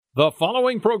The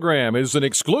following program is an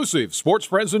exclusive sports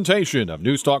presentation of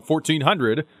News Talk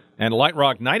 1400 and Light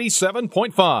Rock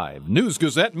 97.5 News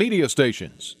Gazette media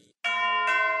stations.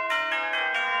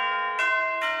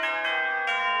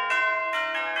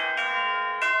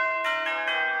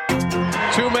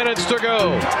 Two minutes to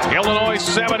go. Illinois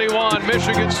 71,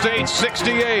 Michigan State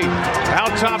 68. Out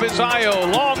top is Io.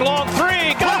 Long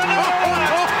three. Got another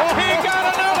one. He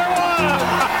got another one.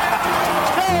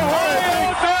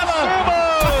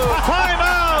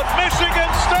 Timeout,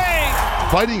 Michigan State.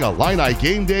 Fighting Illini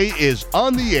Game Day is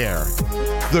on the air.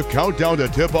 The countdown to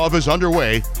tip-off is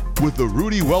underway with the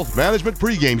Rudy Wealth Management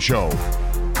pregame show.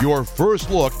 Your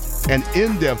first look and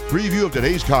in-depth preview of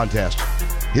today's contest.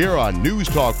 Here on News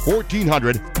Talk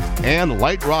 1400 and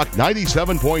Light Rock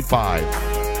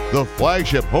 97.5. The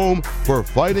flagship home for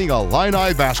Fighting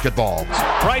Illini basketball.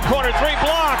 Right corner three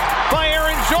blocked by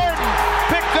Aaron Jordan.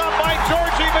 Picked up by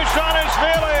Georgie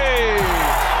Bezhanishvili.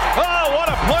 Oh, what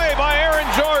a play by Aaron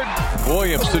Jordan.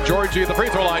 Williams to Georgie at the free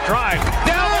throw line. Drive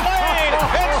down the lane and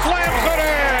slams it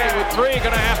in. With three,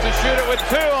 going to have to shoot it with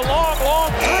two. A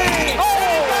long three.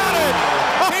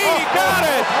 Oh, he got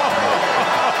it.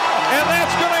 And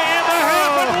that's going to end the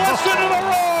half and listen to the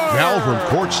roar. Now from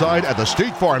courtside at the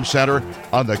State Farm Center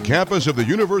on the campus of the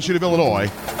University of Illinois,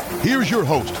 here's your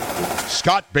host,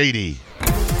 Scott Beatty.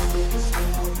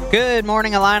 Good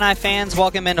morning, Illini fans.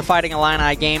 Welcome into Fighting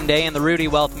Illini Game Day and the Rudy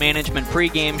Wealth Management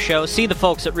pregame show. See the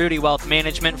folks at Rudy Wealth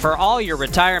Management for all your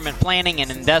retirement planning and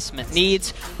investment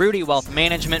needs. Rudy Wealth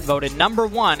Management voted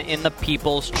 #1 in the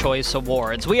People's Choice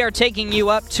Awards. We are taking you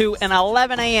up to an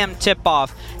 11 a.m.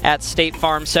 tip-off at State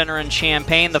Farm Center in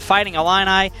Champaign. The Fighting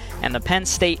Illini and the Penn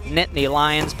State Nittany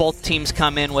Lions. Both teams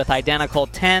come in with identical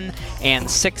 10 and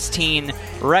 16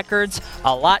 records.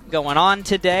 A lot going on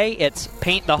today. It's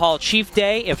Paint the Hall Chief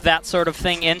Day, if that sort of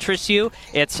thing interests you.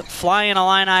 It's Flying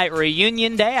Illini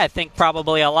Reunion Day. I think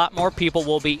probably a lot more people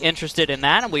will be interested in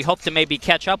that, and we hope to maybe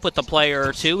catch up with a player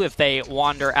or two if they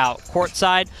wander out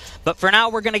courtside. But for now,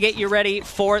 we're going to get you ready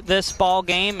for this ball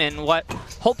game and what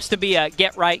hopes to be a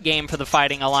get-right game for the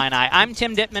Fighting Illini. I'm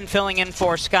Tim Dittman, filling in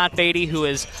for Scott Beatty, who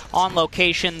is on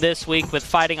location this week with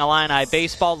Fighting Illini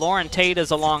Baseball. Lauren Tate is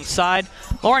alongside.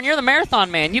 Lauren, you're the marathon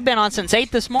man. You've been on since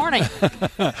 8 this morning.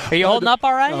 Are you holding up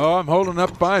all right? Oh, I'm holding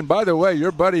up fine. By the way,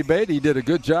 your buddy Beatty did a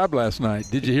good job last night.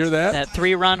 Did you hear that? That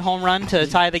 3-run home run to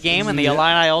tie the game, and the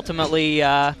Illini ultimately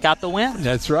got the win.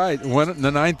 That's right. Won it in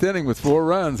the 9th inning with 4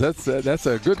 runs. That's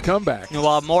a good comeback.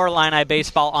 We'll have more Illini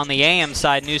baseball on the AM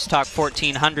side, News Talk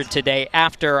 1400 today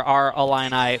after our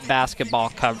Illini basketball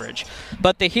coverage.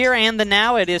 But the here and the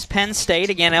now, it is Penn State.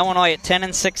 Again, Illinois at 10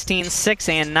 and 16, 6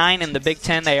 and 9 in the Big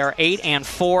Ten. They are 8 and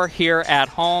 4 here at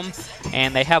home,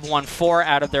 and they have won 4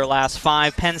 out of their last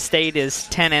 5. Penn State is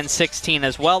 10 and 16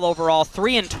 as well overall,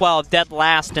 3 and 12, dead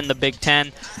last in the Big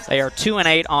Ten. They are 2 and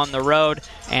 8 on the road,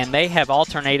 and they have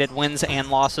alternated wins and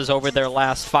losses over their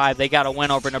last 5. They got a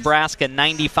win over Nebraska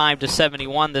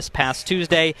 95-71 this past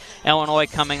Tuesday. Illinois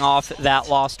coming off that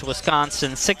loss to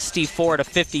Wisconsin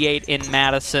 64-58 in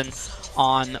Madison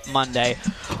on Monday.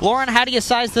 Lauren, how do you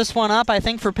size this one up? I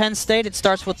think for Penn State it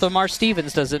starts with Lamar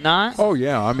Stevens, does it not? Oh,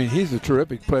 yeah. I mean, he's a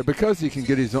terrific player because he can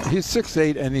get his own. He's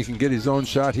 6'8", and he can get his own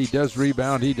shot. He does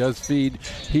rebound. He does feed.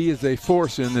 He is a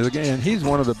force in the game. He's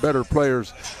one of the better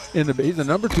players he's the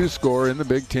number 2 scorer in the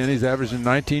Big Ten. He's averaging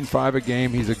 19.5 a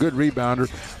game. He's a good rebounder.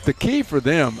 The key for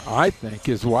them, I think,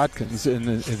 is Watkins and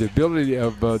the ability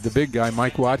of the big guy,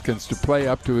 Mike Watkins, to play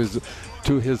up to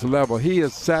his level. He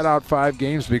has sat out 5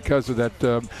 games because of that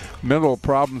mental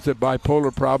problems, that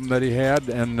bipolar problem that he had,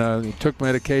 and he took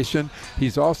medication.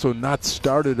 He's also not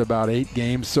started about 8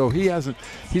 games, so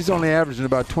he's only averaging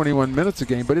about 21 minutes a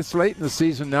game, but it's late in the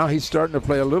season now. He's starting to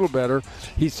play a little better.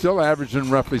 He's still averaging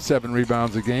roughly 7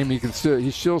 rebounds a game.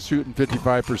 He's still shooting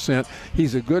 55%.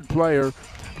 He's a good player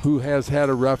who has had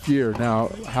a rough year. Now,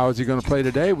 how is he going to play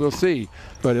today? We'll see.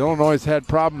 But Illinois has had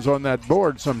problems on that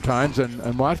board sometimes,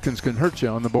 and Watkins can hurt you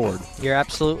on the board. You're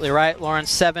absolutely right, Lauren.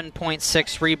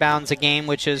 7.6 rebounds a game,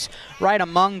 which is right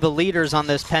among the leaders on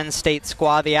this Penn State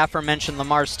squad. The aforementioned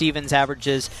Lamar Stevens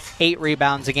averages 8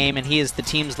 rebounds a game, and he is the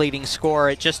team's leading scorer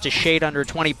at just a shade under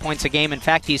 20 points a game. In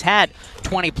fact, he's had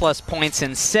 20-plus points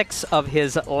in 6 of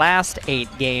his last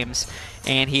 8 games.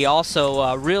 And he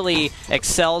also really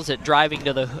excels at driving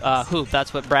to the hoop.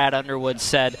 That's what Brad Underwood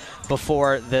said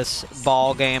before this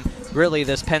ball game. Really,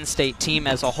 this Penn State team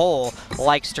as a whole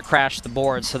likes to crash the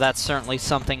board, so that's certainly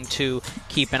something to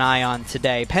keep an eye on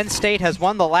today. Penn State has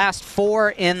won the last 4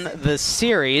 in the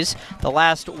series. The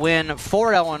last win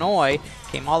for Illinois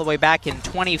came all the way back in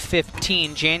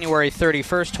 2015, January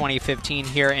 31st, 2015,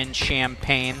 here in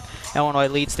Champaign. Illinois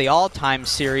leads the all-time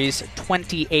series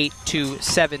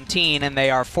 28-17, and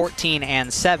they are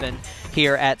 14-7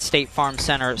 here at State Farm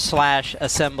Center /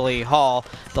 Assembly Hall.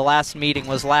 The last meeting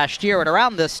was last year. At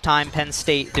around this time, Penn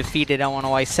State defeated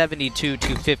Illinois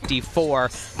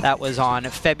 72-54. That was on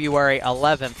February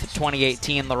 11th,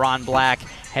 2018. LeRon Black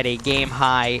had a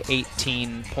game-high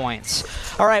 18 points.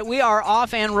 All right, we are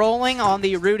off and rolling on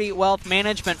the Rudy Wealth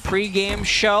Management pregame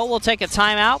show. We'll take a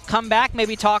timeout, come back,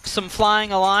 maybe talk some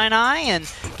Flying Illini,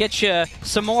 and get you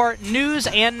some more news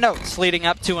and notes leading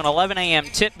up to an 11 a.m.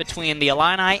 tip between the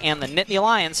Illini and the Nittany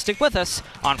Lions. Stick with us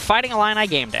on Fighting Illini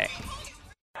Game Day.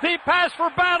 Deep pass for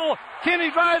Battle. Kenny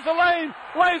drives the lane,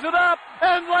 lays it up,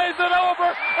 and lays it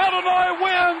over. Illinois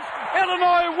wins.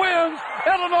 Illinois wins.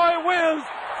 Illinois wins.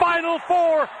 Final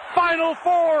four. Final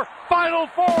four. Final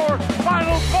four.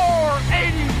 Final four.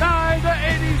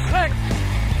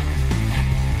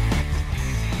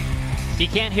 89-86. You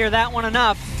can't hear that one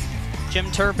enough. Jim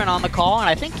Turpin on the call, and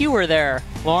I think you were there,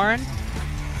 Lauren.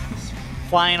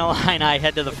 Flying Illini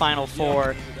head to the Final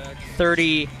Four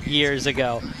 30 years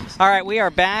ago. All right, we are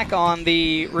back on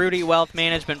the Rudy Wealth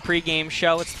Management pregame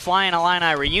show. It's the Flying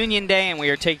Illini Reunion Day, and we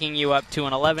are taking you up to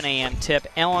an 11 a.m. tip,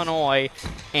 Illinois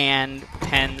and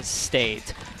Penn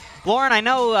State. Lauren, I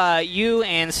know you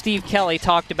and Steve Kelly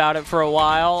talked about it for a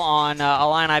while on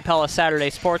Illini Pella Saturday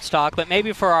Sports Talk, but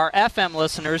maybe for our FM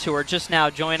listeners who are just now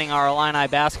joining our Illini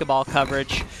basketball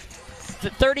coverage,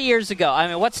 30 years ago, I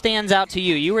mean, what stands out to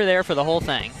you? You were there for the whole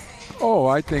thing. Oh,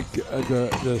 I think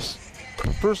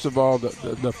first of all,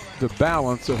 the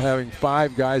balance of having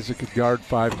 5 guys that could guard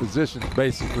 5 positions.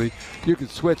 Basically, you could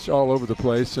switch all over the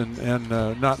place and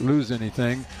not lose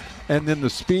anything. And then the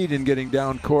speed in getting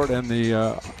down court and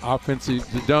the offensive,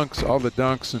 the dunks, all the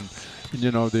dunks, and you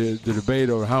know the debate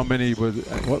over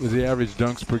what was the average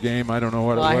dunks per game. I don't know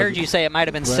what it was. I heard you say it might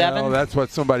have been 7. Well, that's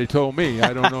what somebody told me.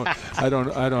 I don't know. I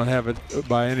don't have it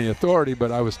by any authority, but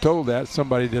I was told that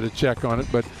somebody did a check on it.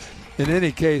 But in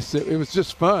any case, it was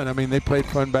just fun. I mean, they played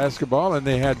fun basketball, and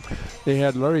they had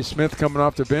Larry Smith coming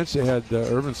off the bench. They had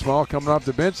Irvin Small coming off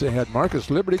the bench. They had Marcus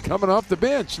Liberty coming off the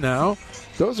bench. Now,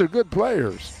 those are good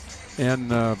players,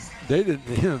 and they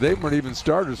didn't. They weren't even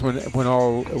starters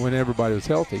when everybody was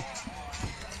healthy.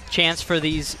 Chance for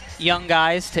these young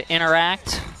guys to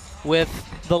interact with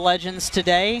the legends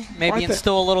today, maybe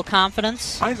instill a little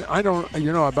confidence. I don't,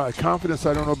 about confidence.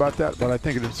 I don't know about that, but I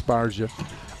think it inspires you.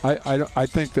 I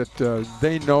think that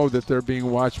they know that they're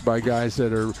being watched by guys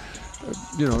that are,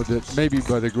 that maybe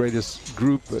by the greatest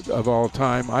group of all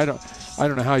time. I don't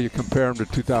know how you compare them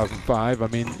to 2005. I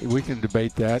mean, we can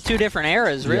debate that. 2 different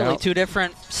eras, really. Yeah. 2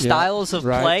 different styles of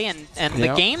play, and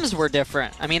the games were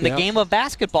different. I mean, the game of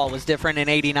basketball was different in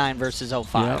 '89 versus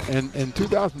 '05. Yeah, and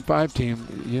 2005 team,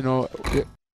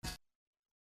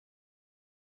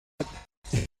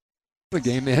 the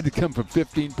game, they had to come from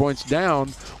 15 points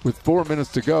down with 4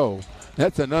 minutes to go.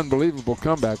 That's an unbelievable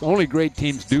comeback. Only great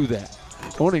teams do that.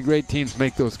 Only great teams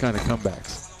make those kind of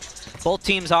comebacks. Both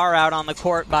teams are out on the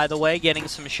court, by the way, getting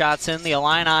some shots in. The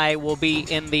Illini will be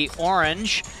in the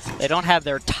orange. They don't have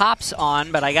their tops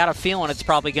on, but I got a feeling it's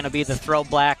probably going to be the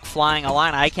throwback Flying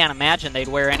Illini. I can't imagine they'd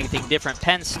wear anything different.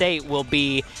 Penn State will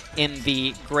be in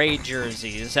the gray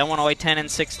jerseys. Illinois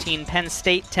 10-16, Penn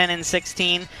State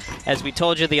 10-16. As we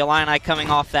told you, the Illini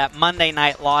coming off that Monday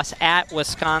night loss at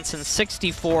Wisconsin,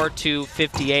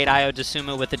 64-58. Ayo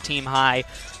Dosunmu with a team high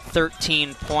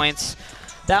 13 points.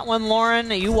 That one, Lauren,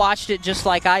 you watched it just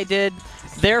like I did.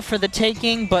 There for the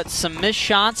taking, but some missed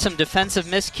shots, some defensive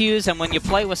miscues, and when you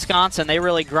play Wisconsin, they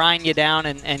really grind you down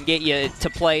and get you to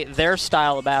play their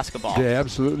style of basketball. They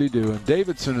absolutely do. And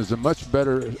Davidson is a much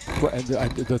better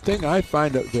the thing I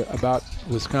find about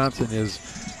Wisconsin is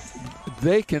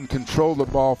they can control the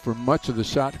ball for much of the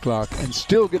shot clock and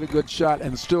still get a good shot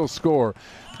and still score.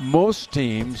 Most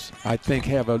teams, I think,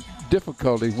 have a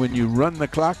difficulty when you run the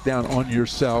clock down on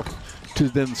yourself to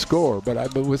then score,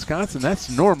 but Wisconsin, that's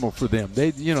normal for them.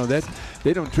 They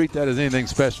don't treat that as anything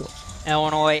special.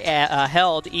 Illinois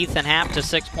held Ethan Happ to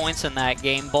 6 points in that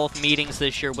game. Both meetings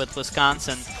this year with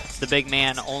Wisconsin, the big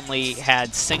man only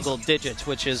had single digits,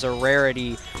 which is a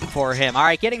rarity for him. All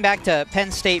right, getting back to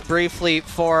Penn State briefly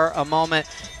for a moment.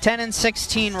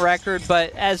 10-16 record,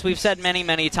 but as we've said many,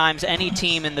 many times, any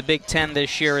team in the Big Ten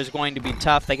this year is going to be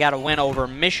tough. They got a win over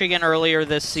Michigan earlier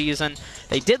this season.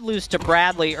 They did lose to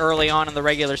Bradley early on in the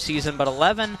regular season, but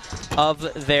 11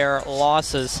 of their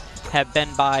losses have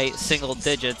been by single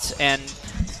digits. And,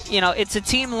 it's a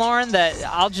team, Lauren, that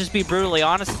I'll just be brutally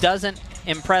honest, doesn't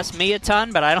impress me a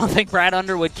ton, but I don't think Brad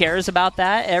Underwood cares about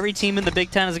that. Every team in the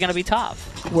Big Ten is going to be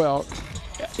tough. Well,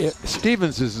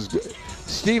 Stevens is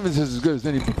Stevens is as good as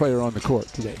any player on the court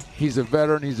today. He's a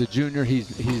veteran. He's a junior. He's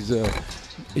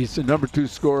the number 2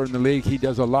 scorer in the league. He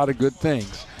does a lot of good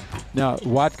things. Now,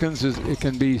 Watkins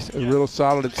can be real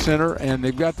solid at center, and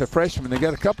they've got the freshmen. They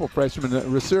got a couple of freshmen.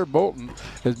 Rasir Bolton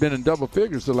has been in double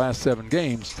figures the last 7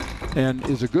 games and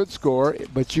is a good scorer,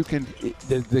 but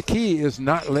the key is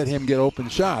not let him get open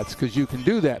shots, because you can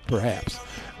do that perhaps.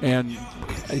 And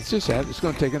it's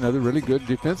going to take another really good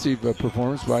defensive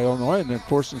performance by Illinois and then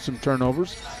forcing some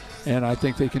turnovers, and I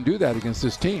think they can do that against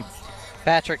this team.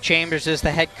 Patrick Chambers is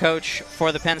the head coach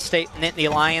for the Penn State Nittany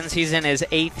Lions. He's in his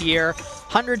 8th year.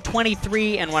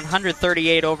 123 and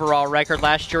 138 overall record.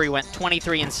 Last year he went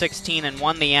 23 and 16 and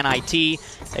won the NIT.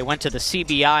 They went to the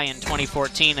CBI in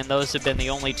 2014, and those have been the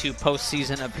only 2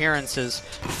 postseason appearances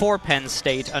for Penn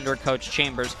State under Coach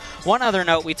Chambers. One other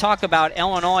note, we talk about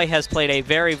Illinois has played a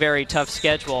very, very tough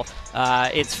schedule.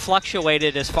 It's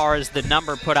fluctuated as far as the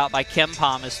number put out by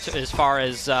KenPom as far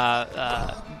as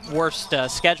worst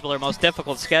schedule or most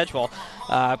difficult schedule.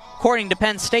 According to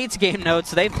Penn State's game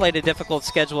notes, they've played a difficult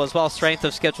schedule as well. Strength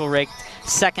of schedule ranked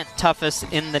 2nd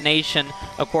toughest in the nation,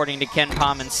 according to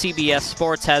KenPom, and CBS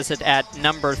Sports has it at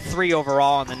number 3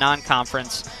 overall in the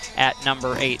non-conference at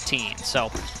number 18.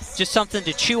 So just something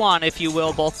to chew on, if you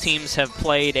will. Both teams have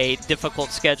played a difficult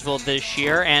schedule this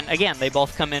year, and again, they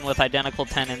both come in with identical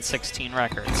 10 and 16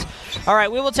 records. All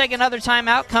right, we will take another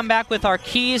timeout, come back with our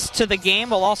keys to the game.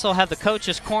 We'll also have the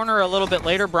Coach's Corner a little bit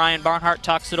later. Brian Barnhart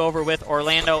talks it over with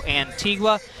Orlando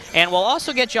Antigua, and we'll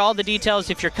also get you all the details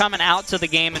if you're coming out to the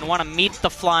game and want to meet the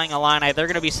Flying Illini. They're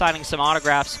going to be signing some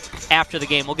autographs after the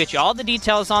game. We'll get you all the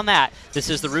details on that. This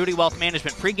is the Rudy Wealth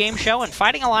Management pregame show and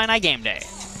Fighting Illini Game Day.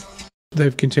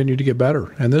 They've continued to get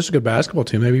better, and this is a good basketball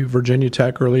team. Maybe Virginia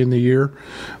Tech early in the year.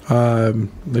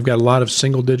 They've got a lot of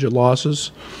single-digit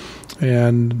losses,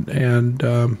 and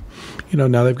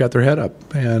now they've got their head up,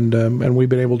 and we've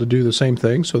been able to do the same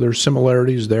thing. So there's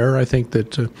similarities there. I think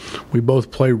that we both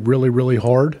play really, really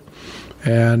hard,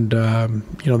 and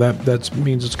that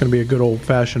means it's going to be a good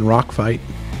old-fashioned rock fight.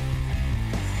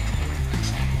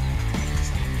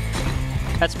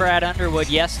 That's Brad Underwood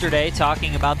yesterday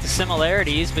talking about the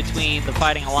similarities between the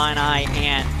Fighting Illini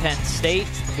and Penn State.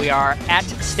 We are at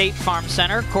State Farm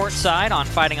Center, courtside on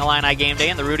Fighting Illini Game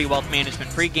Day and the Rudy Wealth Management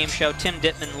pregame show. Tim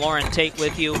Dittman, Lauren Tate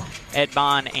with you. Ed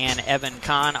Bond and Evan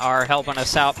Kahn are helping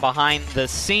us out behind the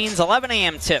scenes. 11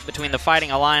 a.m. tip between the Fighting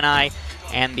Illini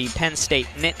and the Penn State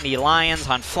Nittany Lions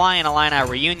on Flying Illini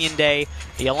Reunion Day.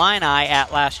 The Illini,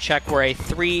 at last check, were a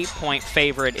 3-point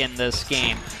favorite in this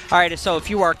game. All right, so if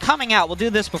you are coming out, we'll do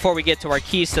this before we get to our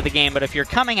keys to the game, but if you're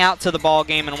coming out to the ball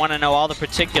game and want to know all the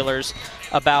particulars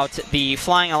about the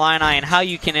Flying Illini and how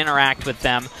you can interact with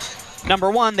them, number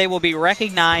one, they will be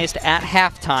recognized at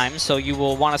halftime, so you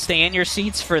will want to stay in your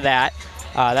seats for that.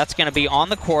 That's going to be on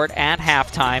the court at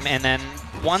halftime, and then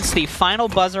once the final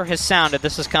buzzer has sounded,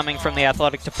 this is coming from the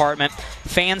athletic department,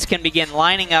 fans can begin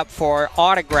lining up for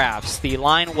autographs. The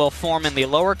line will form in the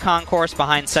lower concourse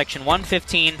behind Section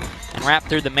 115 and wrap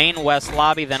through the main west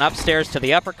lobby, then upstairs to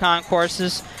the upper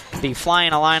concourses. The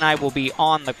Flying Illini will be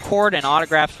on the court, and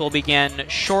autographs will begin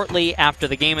shortly after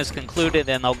the game is concluded,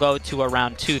 and they'll go to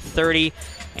around 2:30,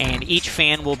 and each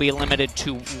fan will be limited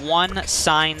to 1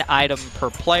 signed item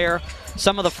per player.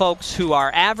 Some of the folks who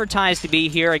are advertised to be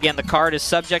here, again, the card is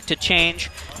subject to change.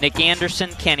 Nick Anderson,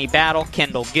 Kenny Battle,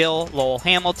 Kendall Gill, Lowell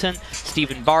Hamilton,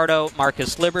 Stephen Bardo,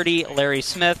 Marcus Liberty, Larry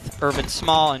Smith, Irvin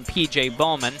Small, and P.J.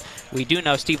 Bowman. We do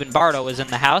know Stephen Bardo is in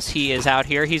the house. He is out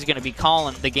here. He's going to be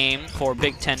calling the game for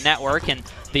Big Ten Network, and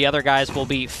the other guys will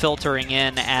be filtering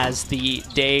in as the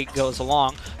day goes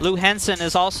along. Lou Henson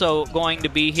is also going to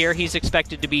be here. He's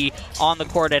expected to be on the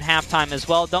court at halftime as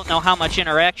well. Don't know how much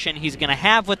interaction he's going to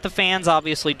have with the fans,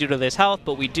 obviously due to his health,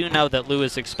 but we do know that Lou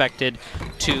is expected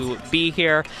to be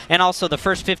here. And also the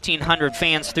first 1,500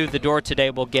 fans through the door today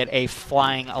will get a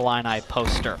Flying Illini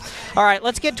poster. All right,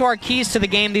 let's get to our keys to the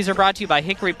game. These are brought to you by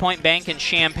Hickory Point Bank in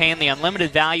Champaign, the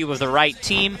unlimited value of the right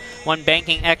team. One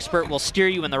banking expert will steer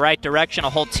you in the right direction. A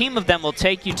whole team of them will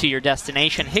take you to your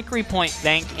destination. Hickory Point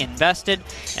Bank Invested,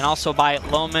 and also by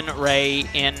Lohman Ray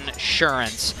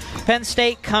Insurance. Penn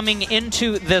State coming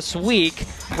into this week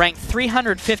ranked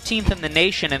 315th in the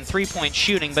nation in three-point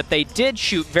shooting, but they did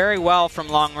shoot very well from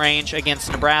long range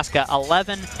against Nebraska,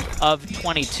 11 of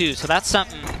 22. So that's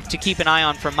something to keep an eye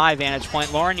on from my vantage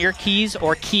point. Lauren, your keys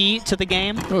or key to the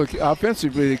game? Well,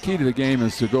 offensively, the key to the game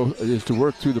is to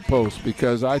work through the post,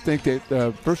 because I think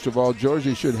that first of all,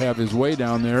 Georgie should have his way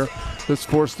down there. Let's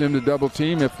force them to double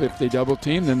team. If they double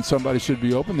team, then somebody should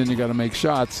be open. Then you got to make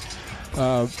shots.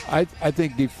 I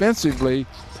think defensively,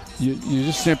 you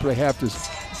just simply have to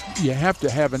you have to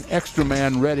have an extra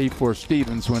man ready for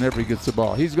Stevens whenever he gets the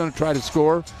ball. He's going to try to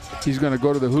score. He's going to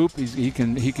go to the hoop. He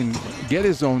can get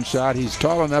his own shot. He's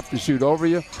tall enough to shoot over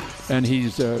you, and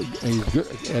he's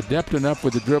adept enough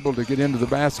with the dribble to get into the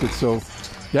basket. So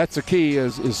that's the key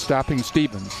is stopping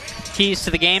Stevens. Keys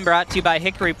to the game brought to you by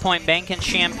Hickory Point Bank in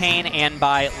Champaign and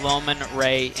by Loman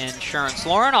Ray Insurance.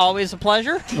 Lauren, always a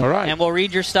pleasure. All right. And we'll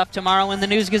read your stuff tomorrow in the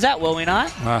News Gazette, will we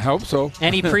not? I hope so.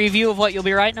 Any preview of what you'll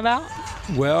be writing about?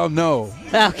 Well, no.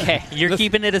 Okay, you're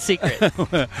keeping it a secret.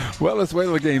 Well, let's wait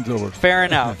till the game's over. Fair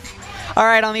enough. All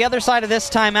right, on the other side of this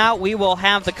timeout, we will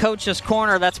have the Coach's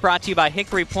Corner. That's brought to you by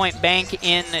Hickory Point Bank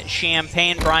in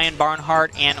Champaign, Brian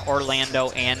Barnhart, and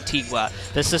Orlando Antigua.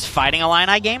 This is Fighting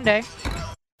Illini Game Day.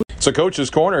 It's a Coach's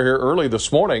Corner here early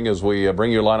this morning as we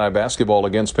bring you Illini basketball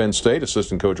against Penn State.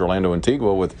 Assistant Coach Orlando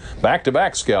Antigua with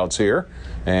back-to-back scouts here.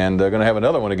 And they're going to have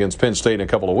another one against Penn State in a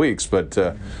couple of weeks. But,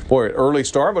 boy, early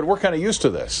start, but we're kind of used to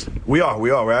this. We are.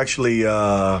 We're actually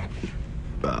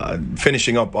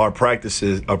finishing up our practice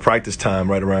time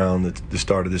right around the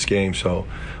start of this game. So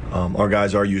our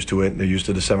guys are used to it. They're used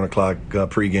to the 7 o'clock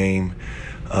pregame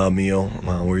meal.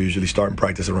 We're usually starting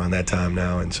practice around that time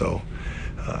now. And so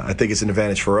I think it's an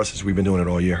advantage for us as we've been doing it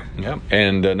all year. Yeah,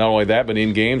 and not only that, but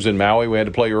in games in Maui, we had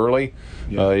to play early.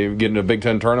 Yeah. You get into a Big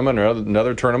Ten tournament or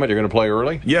another tournament, you're going to play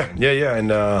early? Yeah,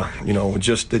 and it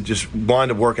just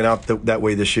wound up working out that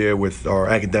way this year with our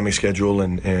academic schedule,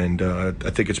 and I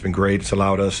think it's been great. It's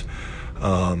allowed us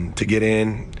to get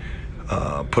in,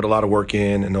 put a lot of work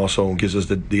in, and also gives us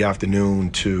the afternoon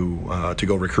to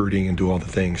go recruiting and do all the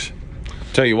things.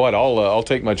 Tell you what, I'll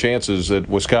take my chances that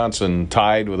Wisconsin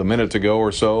tied with a minute to go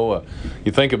or so.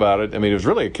 You think about it, I mean, it was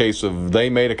really a case of they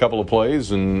made a couple of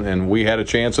plays and we had a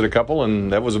chance at a couple,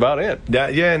 and that was about it.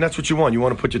 Yeah, and that's what you want. You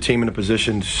want to put your team in a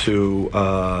position to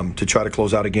try to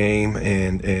close out a game,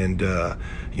 and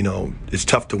it's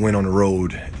tough to win on the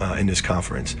road in this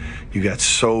conference. You got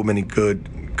so many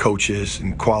good coaches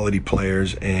and quality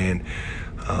players, and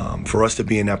for us to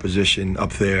be in that position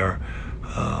up there,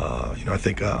 I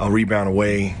think a rebound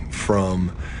away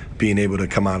from being able to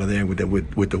come out of there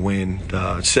with the win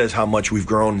says how much we've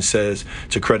grown, and says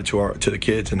it's a credit to the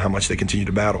kids and how much they continue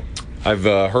to battle. I've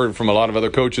heard from a lot of other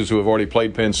coaches who have already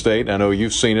played Penn State. I know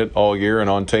you've seen it all year and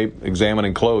on tape,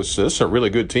 examining close. This is a really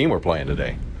good team we're playing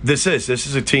today. This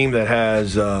is a team that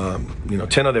has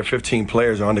 10 of their 15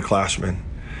 players are underclassmen,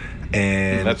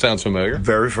 and that sounds familiar.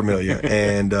 Very familiar,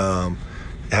 and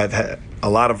have had a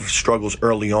lot of struggles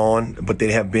early on, but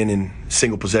they have been in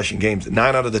single possession games.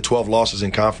 9 out of the 12 losses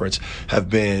in conference have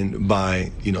been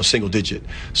by single digit,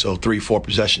 so 3-4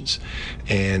 possessions.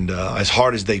 And as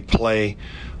hard as they play,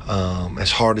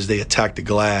 as hard as they attack the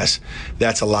glass,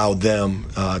 that's allowed them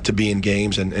to be in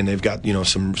games, and they've got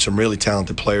some really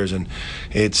talented players. And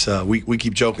it's we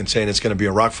keep joking saying it's going to be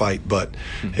a rock fight, but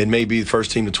it may be the first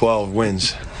team to 12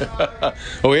 wins.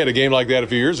 Well, we had a game like that a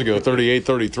few years ago,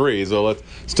 38-33, so let's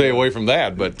stay away from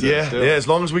that. But yeah, as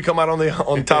long as we come out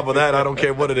on top of that, I don't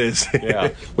care what it is.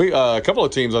 Yeah, a couple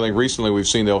of teams I think recently we've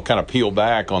seen they'll kind of peel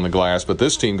back on the glass, but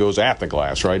this team goes at the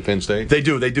glass, right? Penn State. They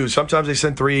do. Sometimes they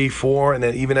send 3, 4, and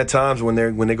then even at times when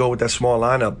they go with that small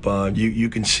lineup, you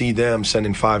can see them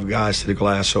sending 5 guys to the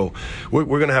glass. So we're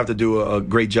going to have to do a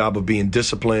great job of being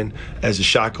disciplined as the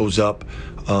shot goes up,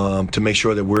 to make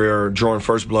sure that we're drawing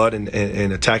first blood and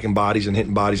attacking bodies and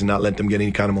hitting bodies and not let them get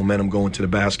any kind of momentum going to the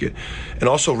basket. And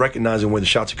also recognizing where the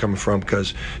shots are coming from,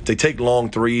 because they take long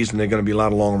threes and they're going to be a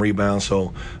lot of long rebounds.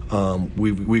 So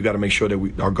we've got to make sure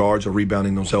that our guards are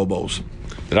rebounding those elbows.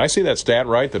 Did I see that stat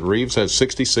right, that Reeves has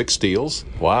 66 steals?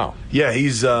 Wow. Yeah,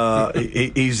 he's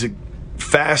a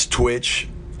fast twitch,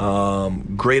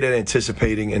 great at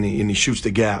anticipating, and he shoots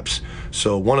the gaps.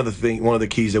 So one of the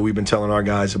keys that we've been telling our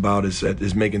guys about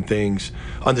is making things,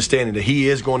 understanding that he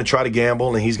is going to try to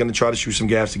gamble and he's going to try to shoot some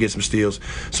gaps to get some steals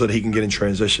so that he can get in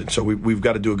transition. So we've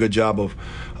got to do a good job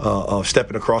of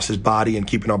stepping across his body and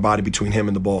keeping our body between him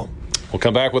and the ball. We'll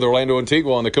come back with Orlando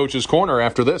Antigua on the Coach's Corner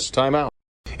after this timeout.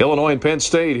 Illinois and Penn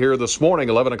State here this morning,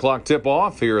 11 o'clock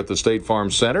tip-off here at the State Farm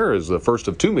Center is the first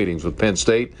of 2 meetings with Penn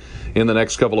State in the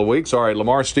next couple of weeks. All right,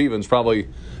 Lamar Stevens, probably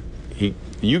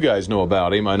you guys know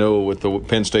about him. I know with the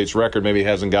Penn State's record, maybe he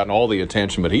hasn't gotten all the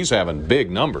attention, but he's having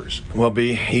big numbers. Well,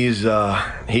 B, he's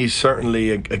certainly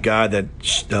a guy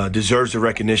that deserves the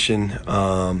recognition.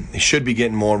 He should be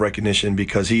getting more recognition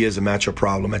because he is a matchup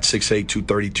problem at 6'8",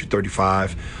 230,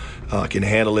 235. Can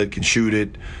handle it, can shoot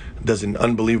it. Does an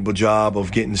unbelievable job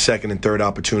of getting second and third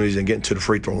opportunities and getting to the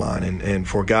free throw line. And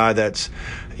for a guy that's,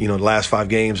 the last 5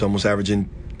 games almost averaging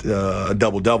a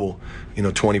double-double,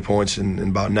 20 points and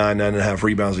about 9.5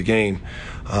 rebounds a game.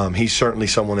 He's certainly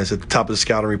someone that's at the top of the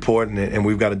scouting report, and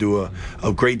we've got to do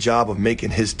a great job of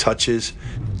making his touches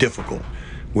difficult.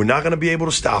 We're not going to be able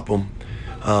to stop him.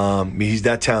 He's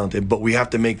that talented, but we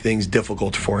have to make things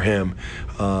difficult for him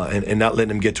and not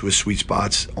letting him get to his sweet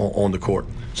spots on the court.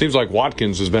 Seems like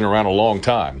Watkins has been around a long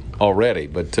time already,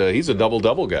 but he's a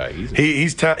double-double guy.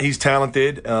 He's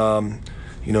talented.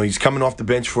 He's coming off the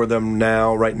bench for them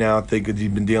right now. I think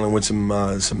he's been dealing with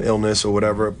some illness or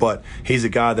whatever, but he's a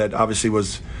guy that obviously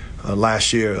was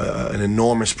last year an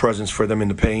enormous presence for them in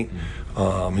the paint.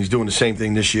 He's doing the same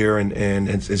thing this year, and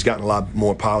it's gotten a lot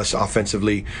more polished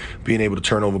offensively, being able to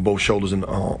turn over both shoulders and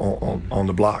on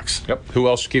the blocks. Yep. Who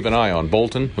else to keep an eye on?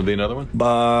 Bolton would be another one?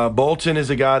 Bolton is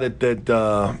a guy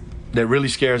that really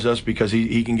scares us because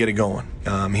he can get it going.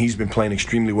 He's been playing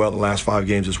extremely well the last 5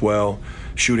 games as well,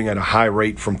 shooting at a high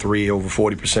rate from 3, over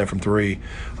 40% from 3.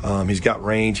 He's got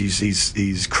range.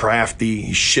 He's crafty.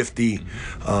 He's shifty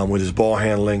with his ball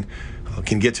handling.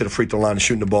 Can get to the free throw line and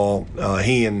shooting the ball.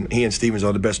 He and Stevens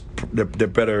are the best. They're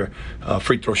better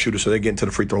free throw shooters, so they're getting to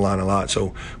the free throw line a lot.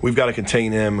 So we've got to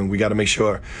contain him, and we got to make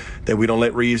sure that we don't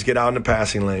let Reeves get out in the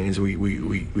passing lanes.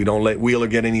 We don't let Wheeler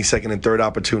get any second and third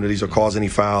opportunities or cause any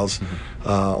fouls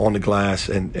on the glass,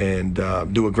 and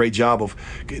do a great job of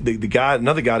the guy.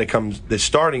 Another guy that's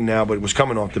starting now, but was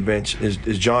coming off the bench is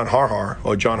John Harhar,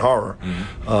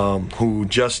 who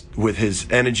just with his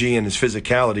energy and his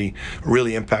physicality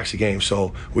really impacts the game.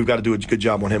 So we've got to do a good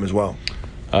job on him as well.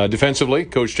 Defensively,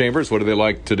 Coach Chambers, what do they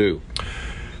like to do?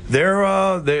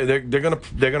 They're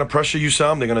gonna pressure you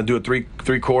some. They're gonna do a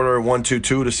three-quarter 1-2-2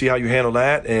 to see how you handle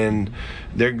that, and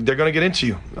they're gonna get into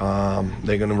you.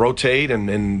 They're gonna rotate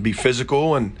and be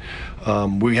physical, and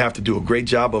we have to do a great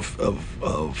job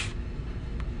of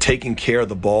taking care of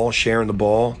the ball, sharing the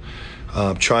ball.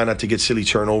 Try not to get silly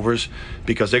turnovers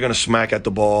because they're going to smack at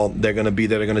the ball. They're going to be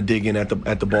there. They're going to dig in at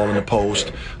the ball in the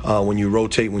post. When you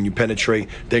rotate, when you penetrate,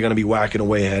 they're going to be whacking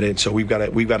away at it. So we've got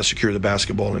to secure the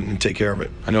basketball and take care of it.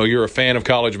 I know you're a fan of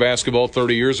college basketball.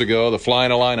 30 years ago, the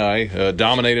Flying Illini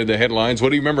dominated the headlines. What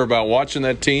do you remember about watching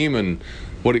that team, and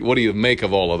what do you make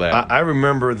of all of that? I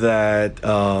remember that.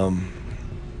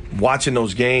 Watching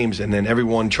those games, and then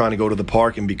everyone trying to go to the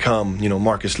park and become,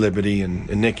 Marcus Liberty and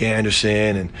Nick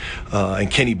Anderson and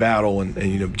Kenny Battle,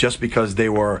 and just because they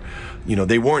were,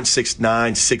 they weren't 6'9",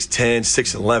 6'10",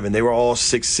 6'11", they were all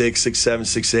 6'6", 6'7",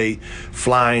 6'8",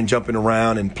 flying, jumping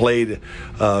around, and played.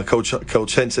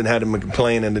 Coach Henson had them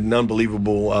playing at an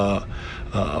unbelievable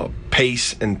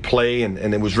pace and play,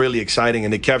 and it was really exciting,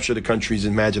 and they captured the country's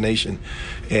imagination.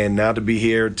 And now to be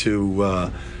here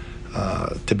to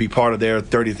be part of their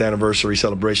 30th anniversary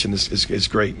celebration is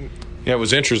great. Yeah, it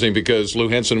was interesting because Lou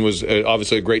Henson was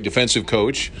obviously a great defensive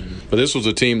coach, but this was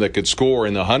a team that could score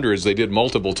in the hundreds. They did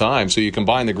multiple times. So you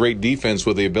combine the great defense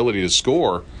with the ability to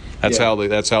score. That's how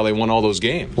they won all those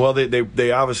games. Well,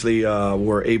 they obviously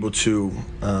were able to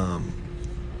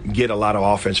get a lot of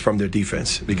offense from their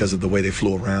defense because of the way they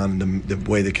flew around and the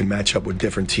way they can match up with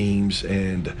different teams,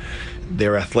 and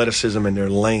their athleticism and their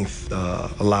length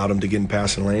allowed them to get in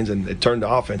passing lanes, and it turned to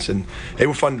offense, and they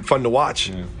were fun to watch.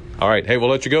 Yeah. All right. Hey, we'll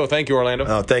let you go. Thank you,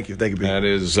 Orlando. Thank you. Thank you, That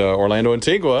is Orlando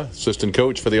Antigua, assistant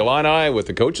coach for the Illini with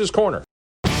the Coach's Corner.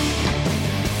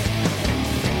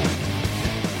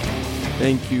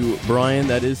 Thank you, Brian.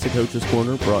 That is the Coach's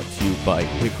Corner, brought to you by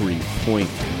Hickory Point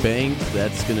Bank.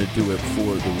 That's going to do it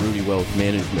for the Rudy Wealth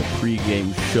Management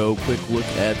pregame show. Quick look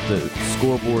at the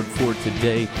scoreboard for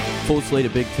today. Full slate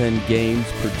of Big Ten games.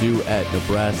 Purdue at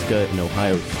Nebraska, and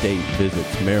Ohio State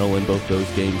visits Maryland. Both those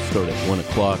games start at 1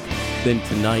 o'clock. Then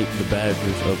tonight, the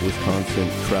Badgers of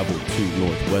Wisconsin travel to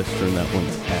Northwestern. That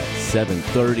one's at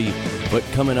 7:30. But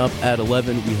coming up at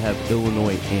 11, we have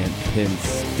Illinois and Penn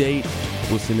State.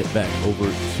 We'll send it back over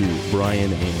to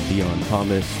Brian and Dion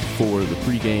Thomas for the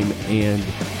pregame and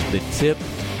the tip.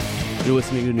 You're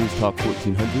listening to News Talk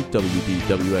 1400,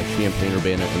 WDWS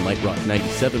Champaign-Urbana, and Light Rock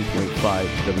 97.5,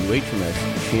 WHMS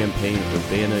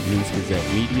Champaign-Urbana, News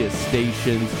Gazette media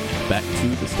stations. Back to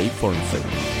the State Farm Center.